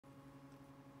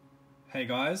Hey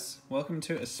guys, welcome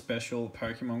to a special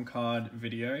Pokemon card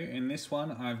video. In this one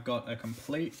I've got a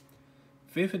complete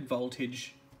Vivid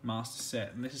Voltage Master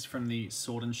Set, and this is from the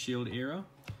Sword and Shield era.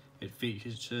 It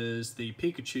features the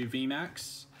Pikachu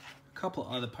VMAX, a couple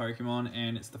of other Pokemon,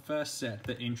 and it's the first set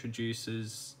that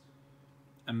introduces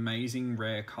amazing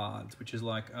rare cards, which is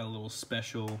like a little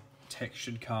special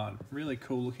textured card. Really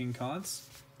cool looking cards.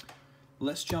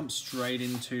 Let's jump straight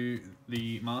into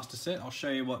the master set. I'll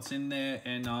show you what's in there,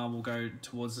 and we'll go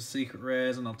towards the secret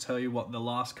rares, and I'll tell you what the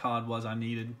last card was I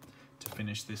needed to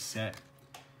finish this set.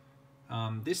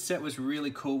 This set was really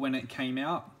cool when it came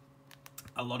out.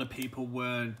 A lot of people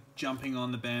were jumping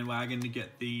on the bandwagon to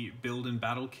get the build and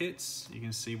battle kits. You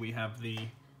can see we have the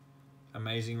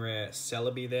amazing rare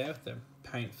Celebi there with the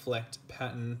paint flecked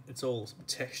pattern. It's all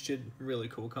textured, really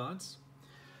cool cards.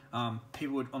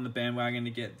 People were on the bandwagon to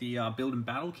get the build and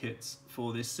battle kits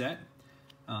for this set.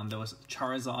 There was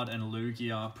Charizard and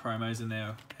Lugia promos in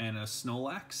there and a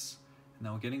Snorlax, and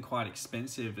they were getting quite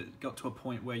expensive. It got to a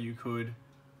point where you could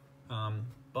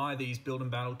buy these build and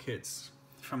battle kits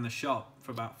from the shop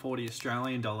for about 40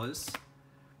 Australian dollars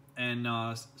and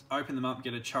open them up,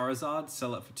 get a Charizard,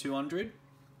 sell it for 200.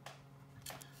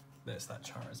 There's that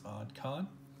Charizard card.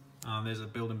 There's a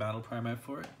build and battle promo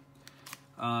for it.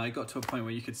 It got to a point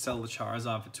where you could sell the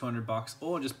Charizard for 200 bucks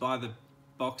or just buy the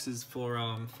boxes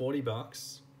for 40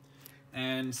 bucks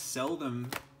and sell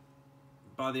them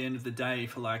by the end of the day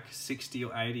for like 60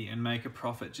 or 80 and make a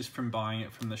profit just from buying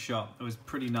it from the shop. It was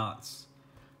pretty nuts.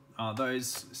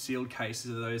 Those sealed cases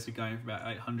of those are going for about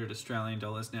 800 Australian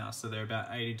dollars now, so they're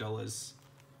about $80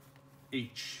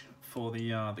 each for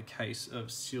the case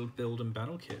of sealed build and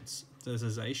battle kits. There's a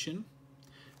Zacian,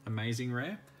 amazing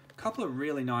rare. Couple of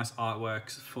really nice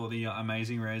artworks for the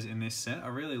amazing rares in this set. I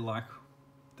really like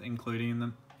including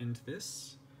them into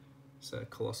this. So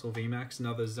Colossal VMAX,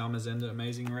 another Zamazenta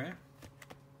amazing rare.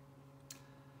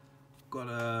 Got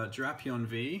a Drapion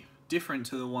V, different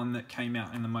to the one that came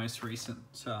out in the most recent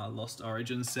Lost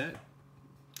Origin set.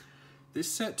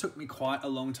 This set took me quite a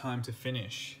long time to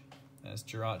finish. There's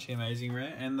Jirachi amazing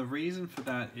rare, and the reason for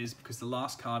that is because the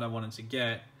last card I wanted to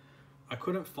get, I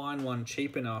couldn't find one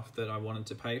cheap enough that I wanted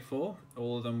to pay for.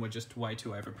 All of them were just way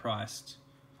too overpriced.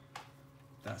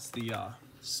 That's the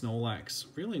Snorlax.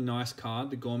 Really nice card,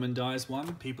 the Gormandize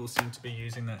one. People seem to be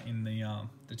using that in the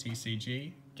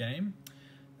TCG game.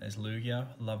 There's Lugia,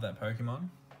 love that Pokemon.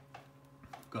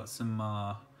 Got some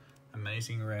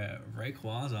amazing rare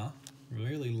Rayquaza.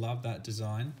 Really love that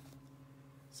design.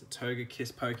 It's a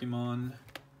Togekiss Pokemon.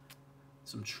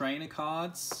 Some trainer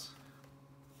cards.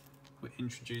 We're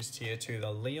introduced here to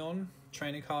the Leon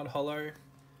trainer card holo.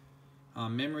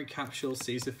 Memory Capsule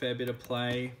sees a fair bit of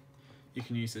play. You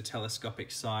can use the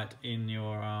telescopic sight in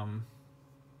your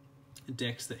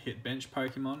decks that hit bench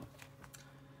Pokemon.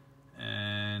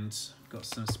 And got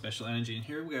some special energy. And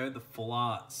here we go, the full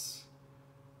arts.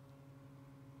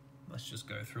 Let's just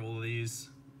go through all of these.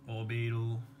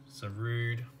 Orbeetle,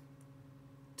 Zarude,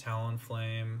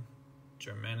 Talonflame,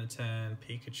 Germanitan,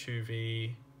 Pikachu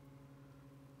V,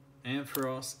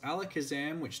 Ampharos,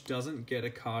 Alakazam, which doesn't get a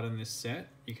card in this set.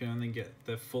 You can only get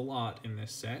the full art in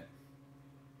this set.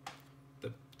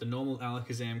 The normal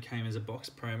Alakazam came as a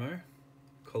box promo.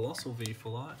 Colossal V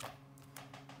full art.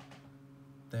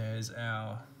 There's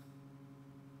our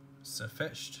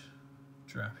Sirfetch'd,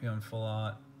 Drapion full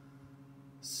art,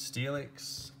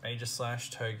 Steelix,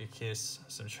 Aegislash, Togekiss,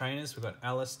 some trainers. We've got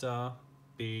Alistar,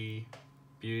 Bee,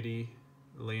 Beauty,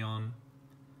 Leon,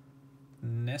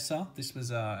 Nessa. This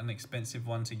was an expensive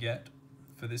one to get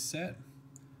for this set.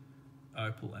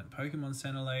 Opal and Pokemon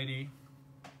Center Lady,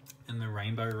 and the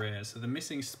Rainbow Rare. So the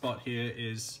missing spot here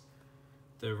is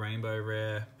the Rainbow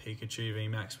Rare Pikachu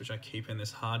VMAX, which I keep in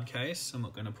this hard case. I'm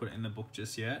not going to put it in the book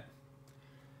just yet.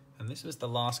 And this was the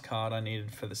last card I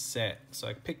needed for the set. So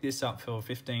I picked this up for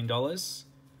 $15,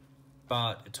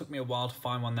 but it took me a while to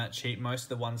find one that cheap. Most of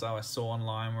the ones I saw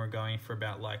online were going for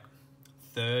about like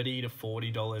 $30 to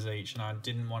 $40 each, and I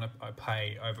didn't want to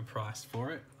pay overpriced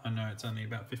for it. I know it's only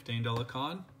about $15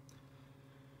 card.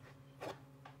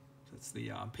 That's the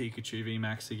Pikachu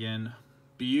VMAX again.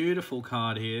 Beautiful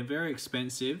card here, very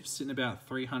expensive, sitting about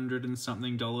 $300 and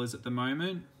something at the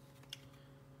moment.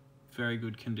 Very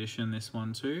good condition, this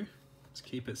one too. Let's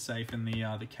keep it safe in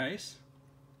the case.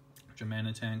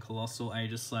 Germanitan, Colossal,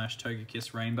 Aegislash,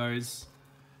 Togekiss, Rainbows.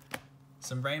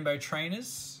 Some Rainbow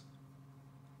trainers.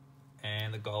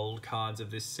 And the gold cards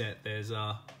of this set, there's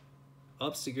a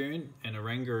Obstagoon and a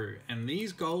Oranguru. And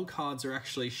these gold cards are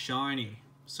actually shiny.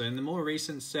 So in the more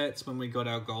recent sets, when we got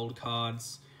our gold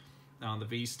cards, the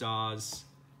V-Stars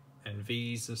and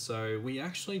Vs or so, we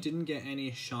actually didn't get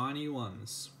any shiny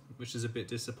ones. which is a bit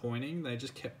disappointing. They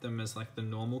just kept them as like the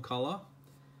normal color.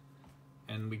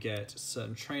 And we get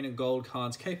some Trainer Gold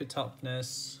cards, Cape of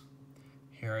Toughness,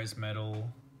 Heroes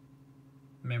Medal,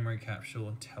 Memory Capsule,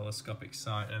 and Telescopic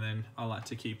Sight. And then I like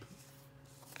to keep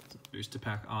booster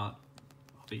pack art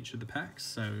of each of the packs.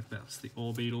 So that's the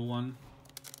Orbeetle one.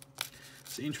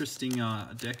 It's an interesting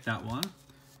deck, that one.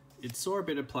 It saw a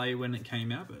bit of play when it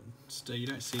came out, but still you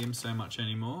don't see him so much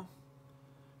anymore.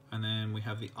 And then we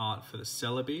have the art for the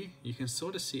Celebi. You can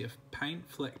sort of see a paint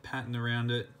fleck pattern around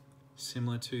it,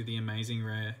 similar to the Amazing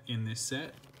Rare in this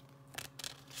set.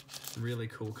 Really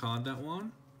cool card, that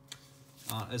one.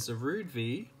 As a Rude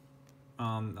V,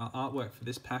 artwork for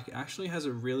this pack, it actually has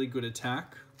a really good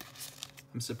attack.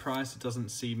 I'm surprised it doesn't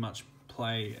see much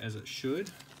play as it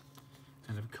should.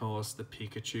 And of course the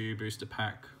Pikachu booster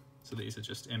pack. So these are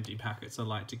just empty packets. I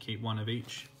like to keep one of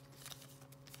each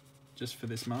just for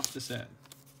this master set.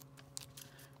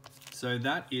 So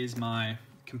that is my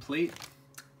complete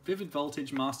Vivid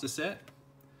Voltage master set.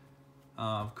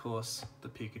 Of course the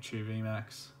Pikachu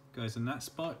VMAX goes in that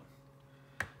spot.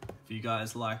 If you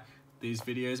guys like these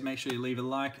videos, make sure you leave a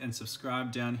like and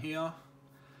subscribe down here.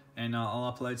 And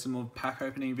I'll upload some more pack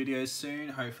opening videos soon.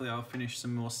 Hopefully I'll finish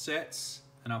some more sets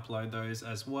and upload those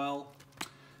as well.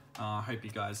 I hope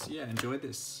you guys enjoyed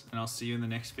this, and I'll see you in the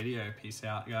next video. Peace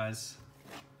out, guys.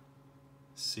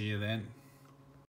 See you then.